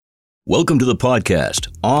Welcome to the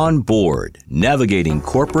podcast, On Board, Navigating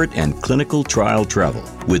Corporate and Clinical Trial Travel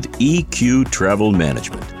with EQ Travel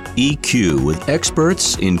Management. EQ with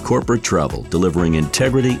experts in corporate travel, delivering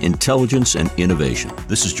integrity, intelligence, and innovation.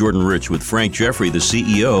 This is Jordan Rich with Frank Jeffrey, the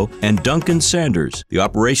CEO, and Duncan Sanders, the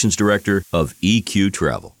Operations Director of EQ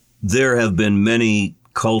Travel. There have been many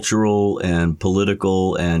cultural and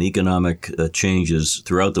political and economic changes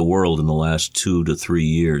throughout the world in the last 2 to 3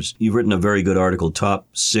 years. You've written a very good article, Top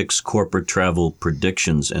 6 Corporate Travel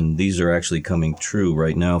Predictions, and these are actually coming true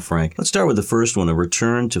right now, Frank. Let's start with the first one, a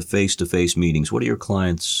return to face-to-face meetings. What are your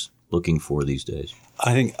clients looking for these days?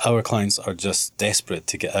 I think our clients are just desperate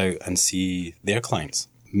to get out and see their clients,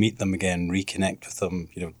 meet them again, reconnect with them,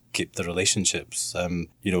 keep the relationships,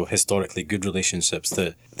 historically good relationships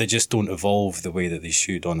that they just don't evolve the way that they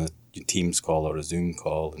should on a Teams call or a Zoom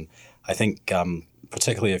call. And I think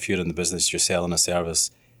particularly if you're in the business, you're selling a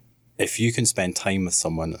service, if you can spend time with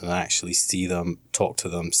someone and actually see them, talk to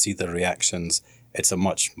them, see their reactions, it's a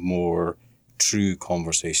much more true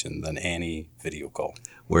conversation than any video call.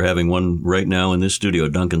 We're having one right now in this studio.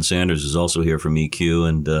 Duncan Sanders is also here from EQ,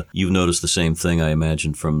 and you've noticed the same thing, I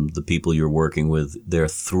imagine, from the people you're working with. They're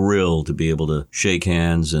thrilled to be able to shake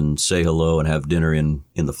hands and say hello and have dinner in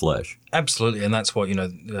the flesh. Absolutely, and that's what,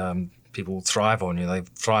 people thrive on. They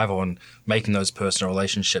thrive on making those personal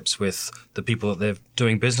relationships with the people that they're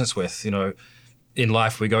doing business with. In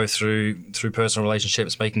life, we go through personal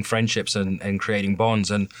relationships, making friendships and creating bonds,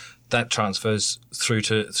 and that transfers through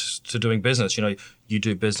to doing business. You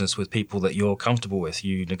do business with people that you're comfortable with.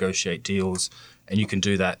 You negotiate deals, and you can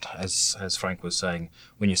do that, as Frank was saying,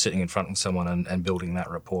 when you're sitting in front of someone and building that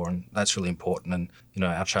rapport, and that's really important. And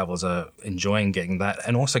our travelers are enjoying getting that,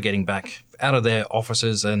 and also getting back out of their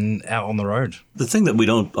offices and out on the road. The thing that we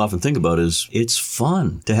don't often think about is it's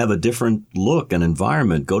fun to have a different look and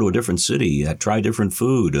environment, go to a different city, try different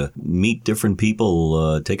food, meet different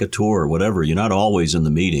people, take a tour, whatever. You're not always in the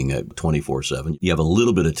meeting 24/7. You have a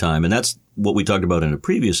little bit of time, and that's what we talked about in a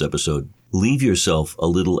previous episode. Leave yourself a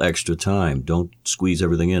little extra time. Don't squeeze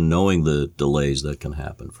everything in, knowing the delays that can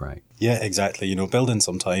happen, Frank. Yeah, exactly. Build in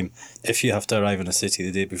some time. If you have to arrive in a city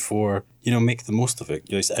the day before, make the most of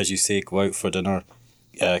it. As you say, go out for dinner,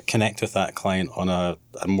 connect with that client on a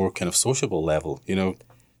more kind of sociable level.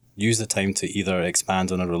 Use the time to either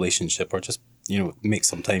expand on a relationship or just, make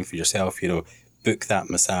some time for yourself. Book that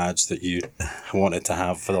massage that you wanted to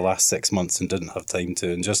have for the last 6 months and didn't have time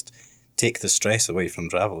to, and just take the stress away from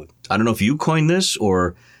traveling. I don't know if you coined this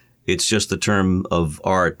or it's just the term of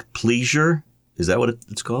art. Pleasure? Is that what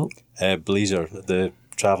it's called? Bleisure, the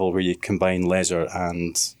travel where you combine leisure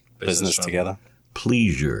and business together.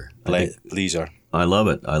 Pleasure. Leisure. I love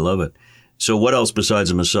it. So what else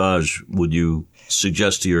besides a massage would you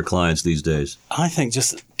suggest to your clients these days? I think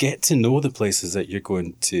just get to know the places that you're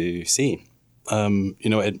going to see.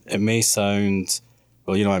 It may sound,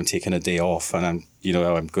 I'm taking a day off and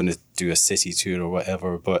I'm going to do a city tour or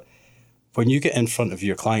whatever, but when you get in front of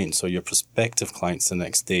your clients or your prospective clients the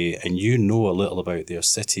next day and you know a little about their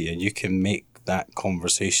city and you can make that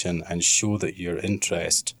conversation and show that you're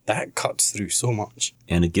interested, that cuts through so much.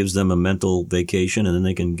 And it gives them a mental vacation and then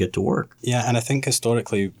they can get to work. Yeah, and I think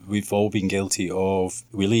historically we've all been guilty of,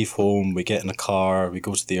 we leave home, we get in a car, we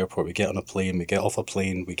go to the airport, we get on a plane, we get off a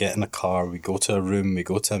plane, we get in a car, we go to a room, we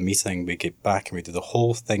go to a meeting, we get back and we do the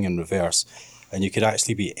whole thing in reverse. And you could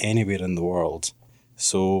actually be anywhere in the world.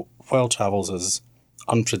 So while travel's as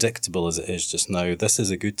unpredictable as it is just now, this is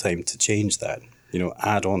a good time to change that.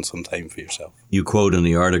 Add on some time for yourself. You quote in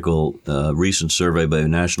the article a recent survey by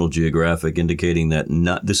National Geographic indicating that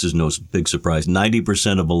this is no big surprise.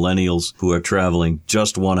 90% of millennials who are traveling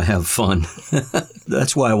just want to have fun.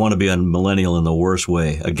 That's why I want to be a millennial in the worst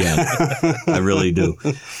way again. I really do.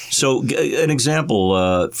 So an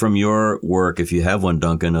example from your work, if you have one,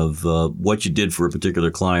 Duncan, of what you did for a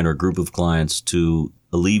particular client or group of clients to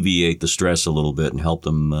alleviate the stress a little bit and help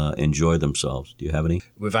them enjoy themselves. Do you have any?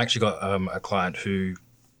 We've actually got a client who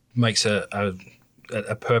makes a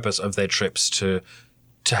purpose of their trips to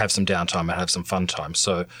have some downtime and have some fun time.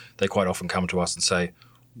 So they quite often come to us and say,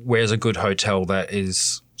 where's a good hotel that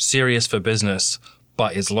is serious for business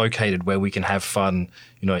but is located where we can have fun,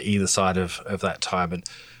 either side of that time.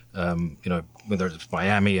 And, whether it's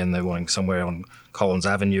Miami and they're wanting somewhere on Collins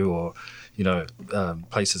Avenue or,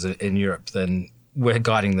 places in Europe, then we're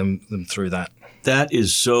guiding them through that. That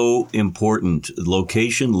is so important.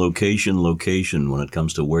 Location when it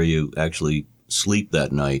comes to where you actually sleep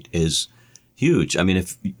that night is huge. I mean,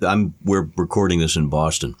 we're recording this in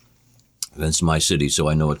Boston. That's my city, so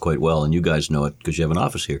I know it quite well, and you guys know it because you have an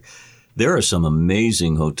office here. There are some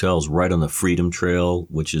amazing hotels right on the Freedom Trail,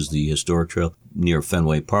 which is the historic trail near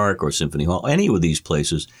Fenway Park or Symphony Hall, any of these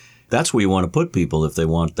places. That's where you want to put people if they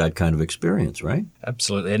want that kind of experience, right?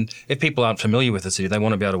 Absolutely. And if people aren't familiar with the city, they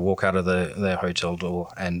want to be able to walk out of their hotel door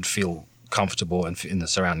and feel comfortable in the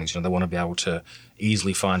surroundings. They want to be able to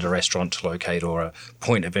easily find a restaurant to locate or a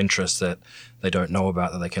point of interest that they don't know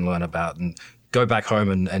about that they can learn about and go back home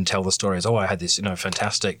and tell the stories. Oh, I had this,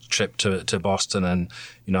 fantastic trip to Boston, and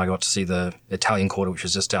I got to see the Italian Quarter, which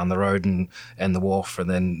was just down the road, and the wharf, and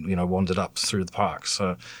then wandered up through the park.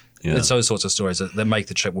 So it's those sorts of stories that make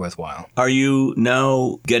the trip worthwhile. Are you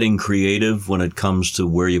now getting creative when it comes to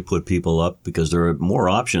where you put people up? Because there are more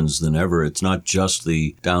options than ever. It's not just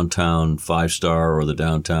the downtown 5-star or the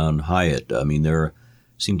downtown Hyatt. I mean, there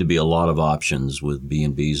seem to be a lot of options with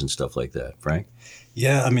B&Bs and stuff like that. Frank?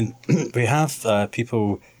 Yeah, I mean, we have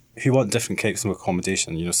people who want different types of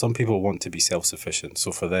accommodation. Some people want to be self-sufficient.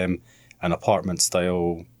 So for them, an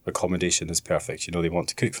apartment-style accommodation is perfect. They want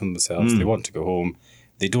to cook for themselves. They want to go home.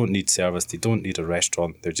 They don't need service. They don't need a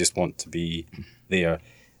restaurant. They just want to be there.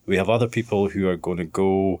 We have other people who are going to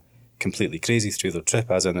go completely crazy through their trip,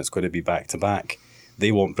 as in it's going to be back-to-back.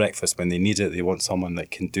 They want breakfast when they need it. They want someone that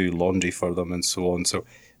can do laundry for them and so on. So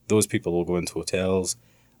those people will go into hotels.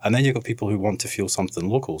 And then you've got people who want to feel something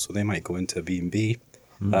local. So they might go into a B&B,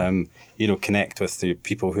 connect with the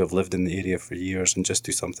people who have lived in the area for years and just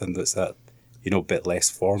do something that's that, bit less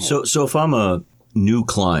formal. So if I'm a new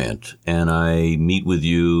client and I meet with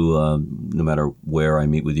you, no matter where I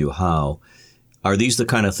meet with you, how, are these the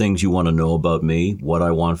kind of things you want to know about me, what I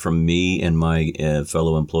want from me and my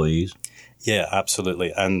fellow employees? Yeah,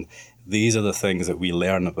 absolutely. And these are the things that we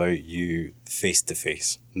learn about you face to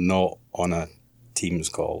face, not on a Teams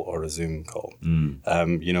call or a Zoom call.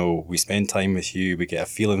 We spend time with you, we get a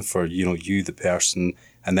feeling for, you, the person,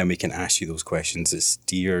 and then we can ask you those questions that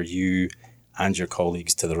steer you and your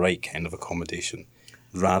colleagues to the right kind of accommodation,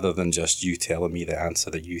 rather than just you telling me the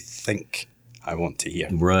answer that you think I want to hear.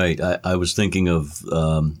 Right. I was thinking of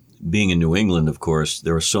being in New England, of course.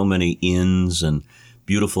 There are so many inns and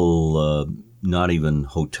beautiful, not even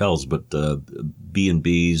hotels, but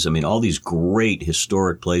B&Bs. I mean, all these great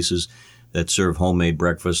historic places that serve homemade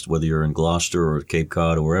breakfast, whether you're in Gloucester or Cape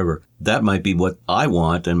Cod or wherever. That might be what I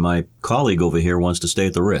want, and my colleague over here wants to stay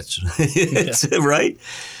at the Ritz. Right?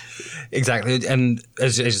 Exactly. And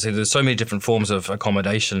as you say, there's so many different forms of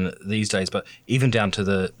accommodation these days, but even down to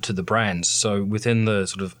the brands. So within the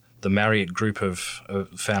sort of the Marriott group of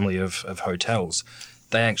family of hotels,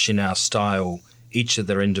 they actually now style each of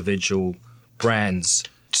their individual brands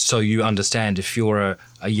so you understand if you're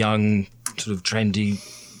a young sort of trendy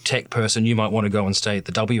tech person, you might want to go and stay at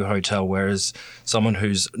the W Hotel, whereas someone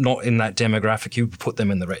who's not in that demographic, you put them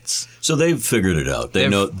in the Ritz. So they've figured it out. They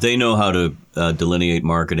know how to delineate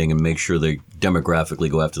marketing and make sure they demographically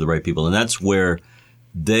go after the right people, and that's where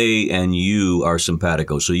they and you are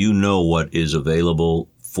simpatico. So you know what is available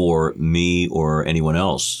for me or anyone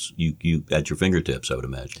else. You at your fingertips, I would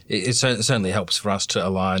imagine. It certainly helps for us to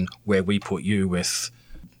align where we put you with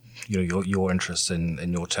your interests and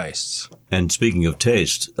your tastes. And speaking of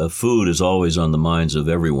taste, food is always on the minds of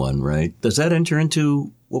everyone, right? Does that enter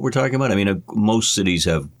into what we're talking about? I mean, most cities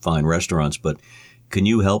have fine restaurants, but can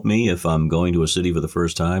you help me if I'm going to a city for the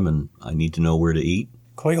first time and I need to know where to eat?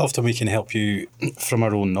 Quite often we can help you from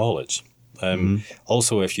our own knowledge.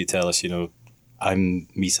 Also, if you tell us, I'm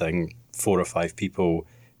meeting 4 or 5 people,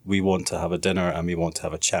 we want to have a dinner and we want to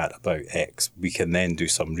have a chat about X, we can then do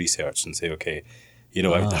some research and say, okay,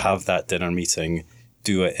 I have that dinner meeting,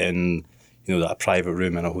 do it in, that private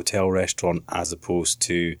room in a hotel restaurant as opposed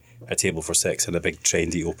to a table for 6 in a big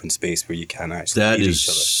trendy open space where you can actually hear each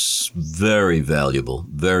other. That is very valuable,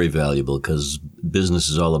 because business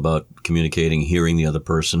is all about communicating, hearing the other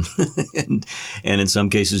person. and in some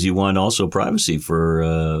cases you want also privacy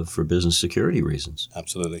for business security reasons.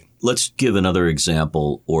 Absolutely. Let's give another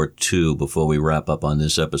example or two before we wrap up on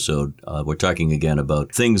this episode. We're talking again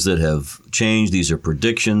about things that have changed. These are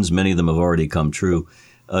predictions. Many of them have already come true.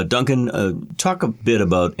 Duncan, talk a bit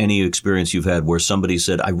about any experience you've had where somebody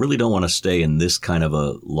said, I really don't want to stay in this kind of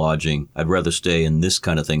a lodging. I'd rather stay in this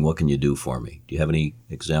kind of thing. What can you do for me? Do you have any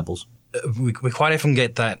examples? We quite often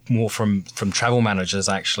get that more from travel managers,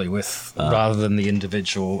 actually, rather than the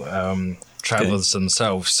individual travelers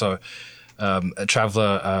themselves. So a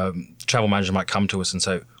travel manager might come to us and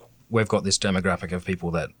say, we've got this demographic of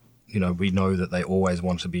people that we know that they always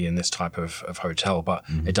want to be in this type of hotel, but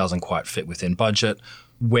it doesn't quite fit within budget.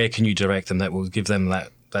 Where can you direct them that will give them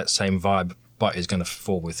that same vibe, but is going to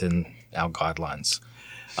fall within our guidelines?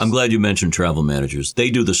 I'm glad you mentioned travel managers. They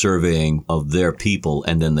do the surveying of their people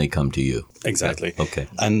and then they come to you. Exactly. Okay.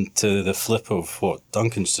 And to the flip of what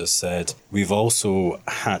Duncan's just said, we've also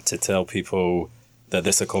had to tell people that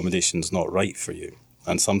this accommodation's not right for you,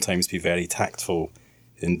 and sometimes be very tactful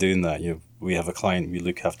in doing that. We have a client, we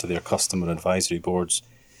look after their customer advisory boards.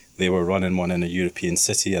 They were running one in a European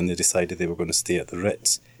city and they decided they were going to stay at the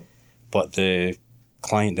Ritz. But the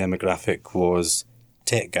client demographic was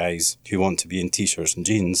tech guys who want to be in T-shirts and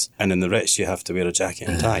jeans, and in the Ritz you have to wear a jacket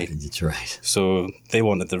and tie. That's right. So they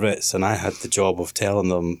wanted the Ritz, and I had the job of telling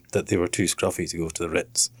them that they were too scruffy to go to the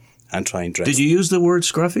Ritz and try and dress. Did you use the word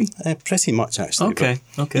scruffy? Pretty much, actually. Okay.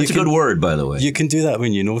 It's a good word, by the way. You can do that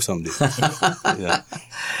when you know somebody. Yeah.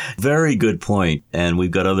 Very good point. And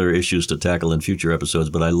we've got other issues to tackle in future episodes,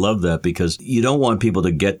 but I love that because you don't want people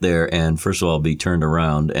to get there and, first of all, be turned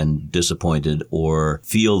around and disappointed or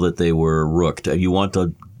feel that they were rooked. You want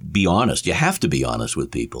to be honest. You have to be honest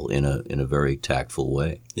with people in a very tactful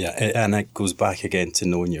way. Yeah, and it goes back again to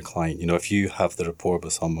knowing your client. If you have the rapport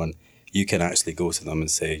with someone, you can actually go to them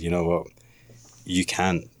and say, you know what, you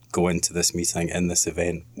can't go into this meeting, in this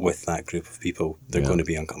event with that group of people. They're going to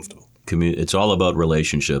be uncomfortable. It's all about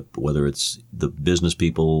relationship, whether it's the business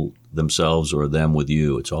people themselves or them with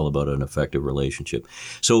you. It's all about an effective relationship.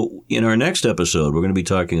 So in our next episode, we're going to be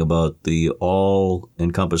talking about the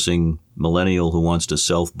all-encompassing millennial who wants to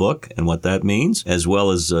self-book and what that means, as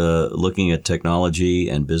well as looking at technology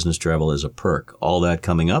and business travel as a perk. All that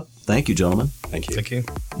coming up. Thank you, gentlemen. Thank you. Thank you.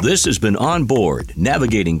 This has been On Board,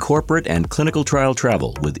 Navigating Corporate and Clinical Trial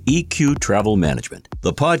Travel with EQ Travel Management,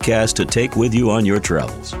 the podcast to take with you on your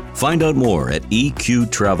travels. Find out more at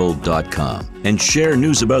eqtravel.com and share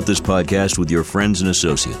news about this podcast with your friends and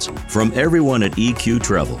associates. From everyone at EQ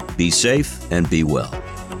Travel, be safe and be well.